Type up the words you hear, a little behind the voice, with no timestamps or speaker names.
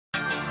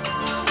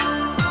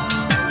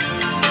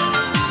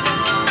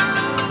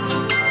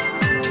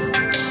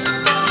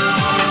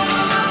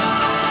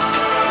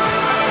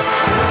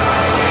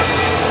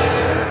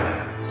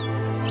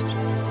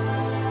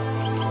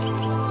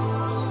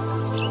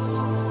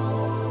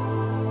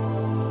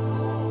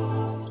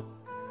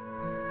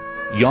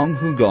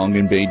Yonggugong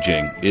in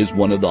Beijing is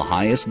one of the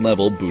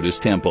highest-level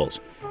Buddhist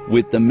temples.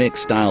 With the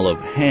mixed style of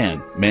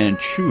Han,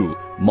 Manchu,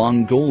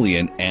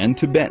 Mongolian, and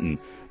Tibetan,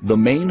 the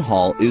main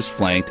hall is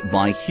flanked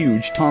by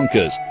huge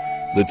Tangkas.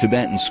 The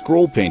Tibetan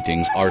scroll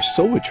paintings are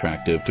so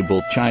attractive to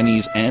both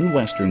Chinese and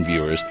Western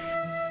viewers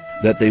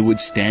that they would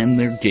stand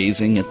there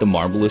gazing at the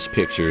marvelous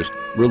pictures,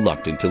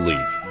 reluctant to leave.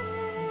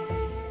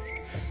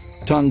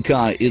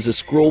 Tangka is a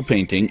scroll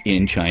painting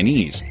in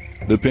Chinese.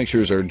 The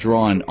pictures are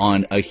drawn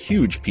on a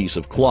huge piece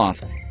of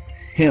cloth,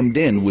 hemmed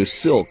in with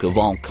silk of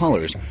all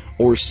colors,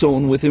 or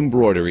sewn with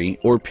embroidery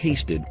or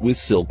pasted with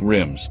silk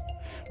rims.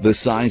 The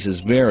sizes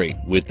vary,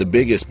 with the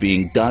biggest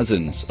being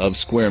dozens of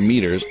square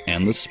meters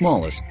and the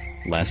smallest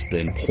less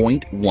than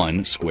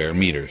 0.1 square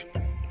meters.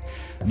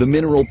 The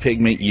mineral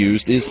pigment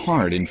used is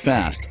hard and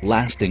fast,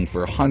 lasting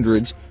for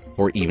hundreds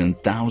or even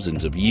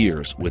thousands of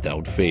years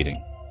without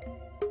fading.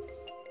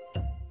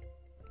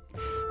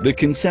 The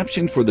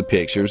conception for the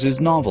pictures is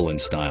novel in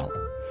style.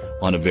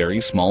 On a very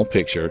small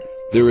picture,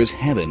 there is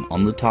heaven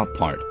on the top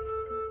part,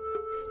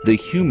 the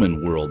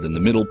human world in the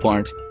middle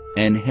part,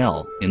 and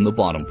hell in the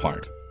bottom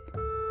part.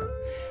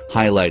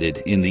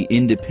 Highlighted in the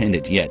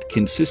independent yet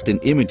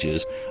consistent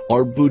images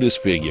are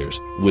Buddhist figures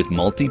with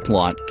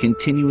multi-plot,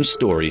 continuous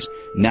stories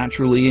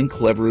naturally and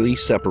cleverly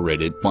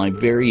separated by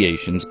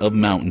variations of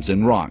mountains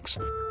and rocks,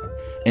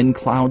 and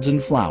clouds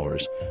and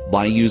flowers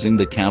by using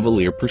the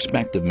cavalier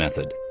perspective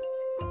method.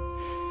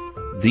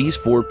 These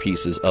 4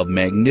 pieces of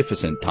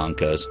magnificent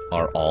Tangkas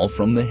are all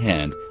from the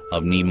hand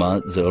of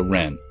Nima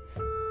Ze-ren,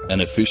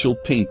 an official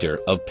painter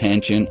of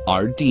Panchen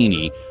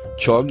Ardini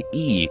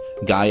Chog-i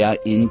Gaya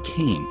in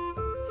Kane.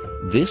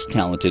 This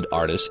talented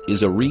artist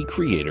is a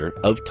recreator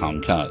of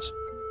Tangkas.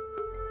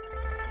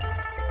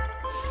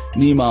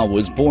 Nima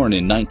was born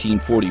in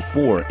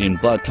 1944 in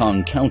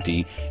Batang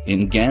County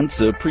in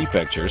Gansu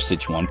Prefecture,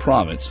 Sichuan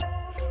Province.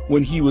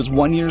 When he was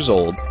 1 year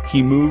old,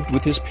 he moved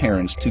with his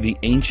parents to the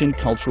ancient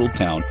cultural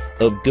town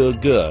of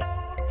Dege,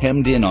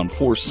 hemmed in on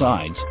 4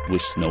 sides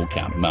with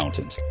snow-capped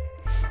mountains.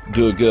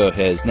 Dege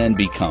has then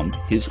become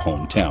his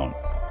hometown.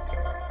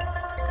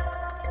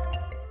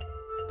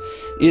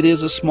 It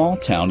is a small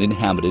town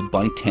inhabited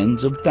by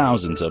tens of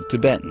thousands of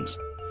Tibetans.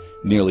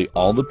 Nearly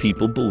all the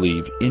people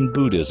believe in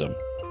Buddhism.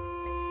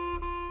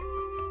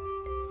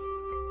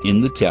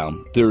 In the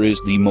town, there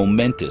is the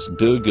momentous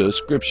Dege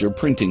scripture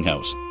printing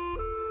house,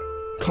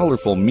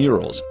 colorful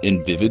murals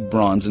in vivid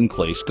bronze and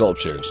clay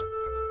sculptures.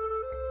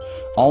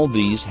 All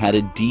these had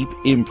a deep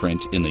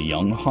imprint in the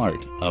young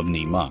heart of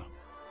Nima.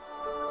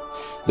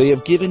 They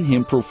have given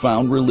him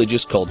profound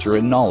religious culture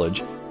and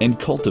knowledge and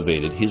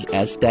cultivated his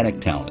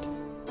aesthetic talent.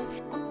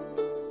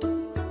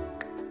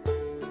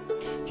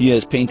 He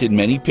has painted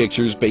many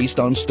pictures based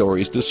on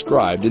stories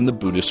described in the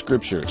Buddhist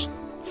scriptures.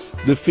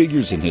 The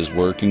figures in his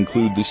work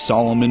include the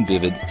solemn and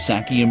vivid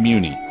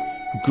Sakyamuni,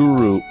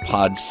 Guru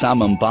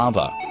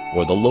Padsamambhava,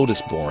 or the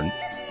Lotus-born,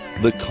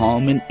 the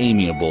calm and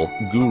amiable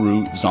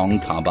Guru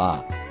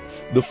Dzongkhapa,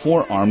 the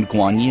 4-armed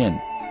Guanyin,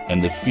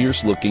 and the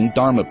fierce-looking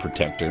Dharma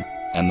protector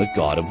and the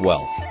god of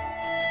wealth.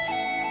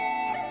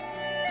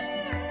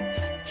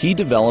 He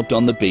developed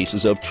on the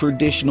basis of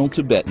traditional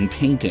Tibetan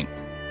painting.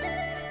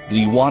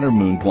 The water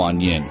moon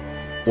Guanyin,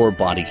 or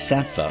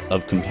Bodhisattva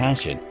of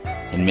compassion,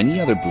 and many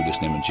other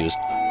Buddhist images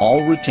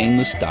all retain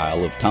the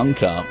style of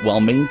Tangka while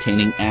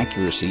maintaining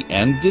accuracy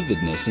and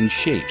vividness in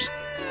shapes,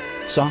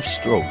 soft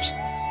strokes,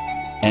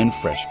 and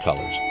fresh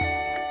colors.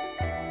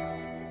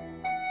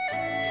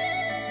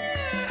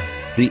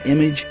 The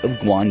image of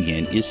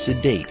Guanyin is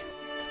sedate,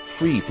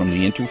 free from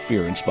the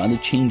interference by the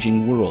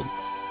changing world,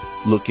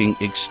 looking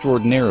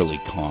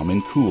extraordinarily calm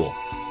and cool,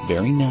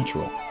 very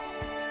natural.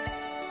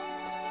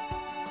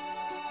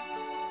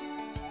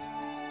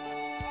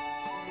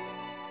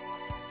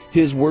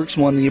 His works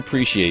won the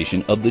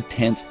appreciation of the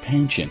 10th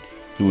Panchen,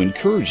 who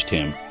encouraged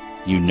him,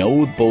 "You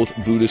know both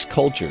Buddhist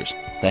cultures,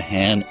 the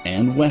Han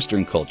and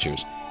Western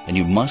cultures, and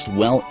you must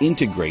well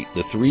integrate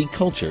the 3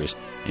 cultures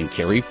and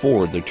carry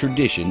forward the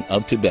tradition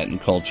of Tibetan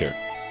culture."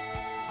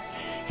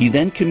 He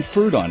then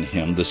conferred on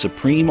him the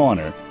supreme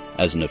honor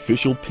as an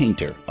official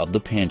painter of the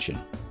Panchen.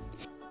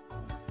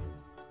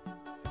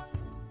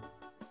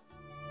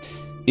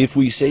 If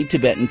we say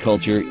Tibetan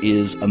culture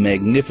is a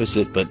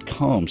magnificent but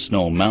calm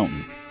snow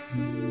mountain,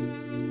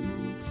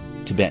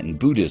 Tibetan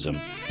Buddhism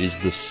is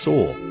the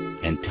soul,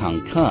 and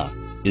Tangka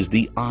is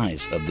the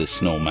eyes of this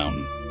snow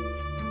mountain.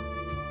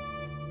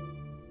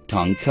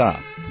 Tangka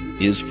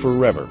is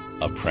forever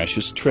a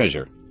precious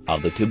treasure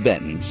of the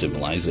Tibetan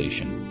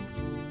civilization.